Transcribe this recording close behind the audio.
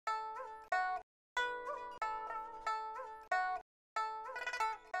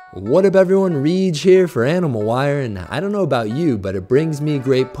What up everyone, Reej here for Animal Wire, and I don't know about you, but it brings me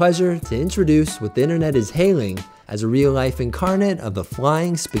great pleasure to introduce what the internet is hailing as a real-life incarnate of the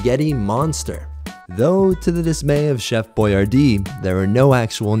flying spaghetti monster. Though, to the dismay of Chef Boyardee, there are no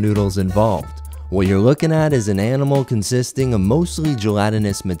actual noodles involved. What you're looking at is an animal consisting of mostly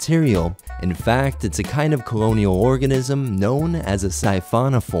gelatinous material. In fact, it's a kind of colonial organism known as a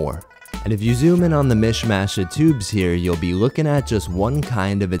siphonophore. And if you zoom in on the mishmash of tubes here, you'll be looking at just one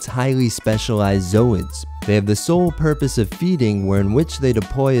kind of its highly specialized zooids. They have the sole purpose of feeding, wherein which they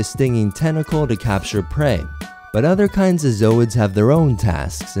deploy a stinging tentacle to capture prey. But other kinds of zooids have their own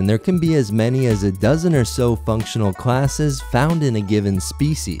tasks, and there can be as many as a dozen or so functional classes found in a given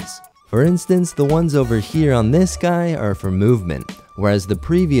species. For instance, the ones over here on this guy are for movement, whereas the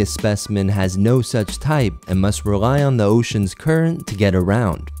previous specimen has no such type and must rely on the ocean's current to get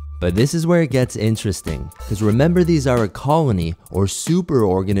around. But this is where it gets interesting, because remember, these are a colony or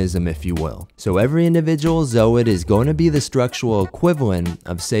superorganism if you will. So every individual zooid is going to be the structural equivalent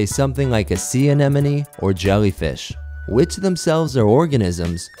of, say, something like a sea anemone or jellyfish, which themselves are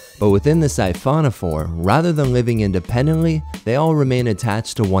organisms, but within the siphonophore, rather than living independently, they all remain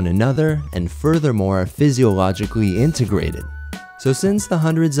attached to one another and furthermore are physiologically integrated. So since the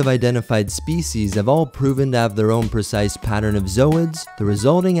hundreds of identified species have all proven to have their own precise pattern of zooids, the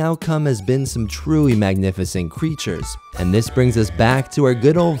resulting outcome has been some truly magnificent creatures. And this brings us back to our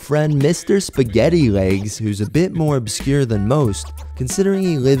good old friend Mr. Spaghetti Legs, who's a bit more obscure than most, considering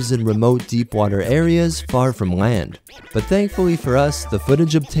he lives in remote deep water areas far from land. But thankfully for us, the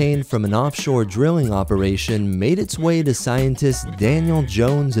footage obtained from an offshore drilling operation made its way to scientists Daniel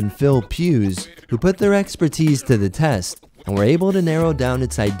Jones and Phil Hughes, who put their expertise to the test and were able to narrow down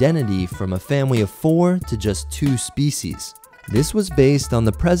its identity from a family of 4 to just 2 species. This was based on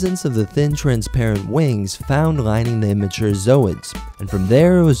the presence of the thin transparent wings found lining the immature zooids, and from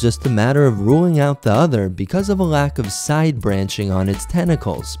there it was just a matter of ruling out the other because of a lack of side branching on its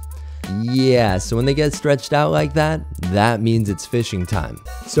tentacles. Yeah, so when they get stretched out like that, that means it's fishing time.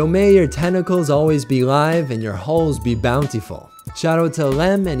 So may your tentacles always be live and your hulls be bountiful. Shout out to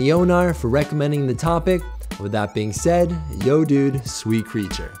Lem and Ionar for recommending the topic. With that being said, yo dude, sweet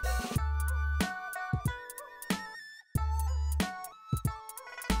creature.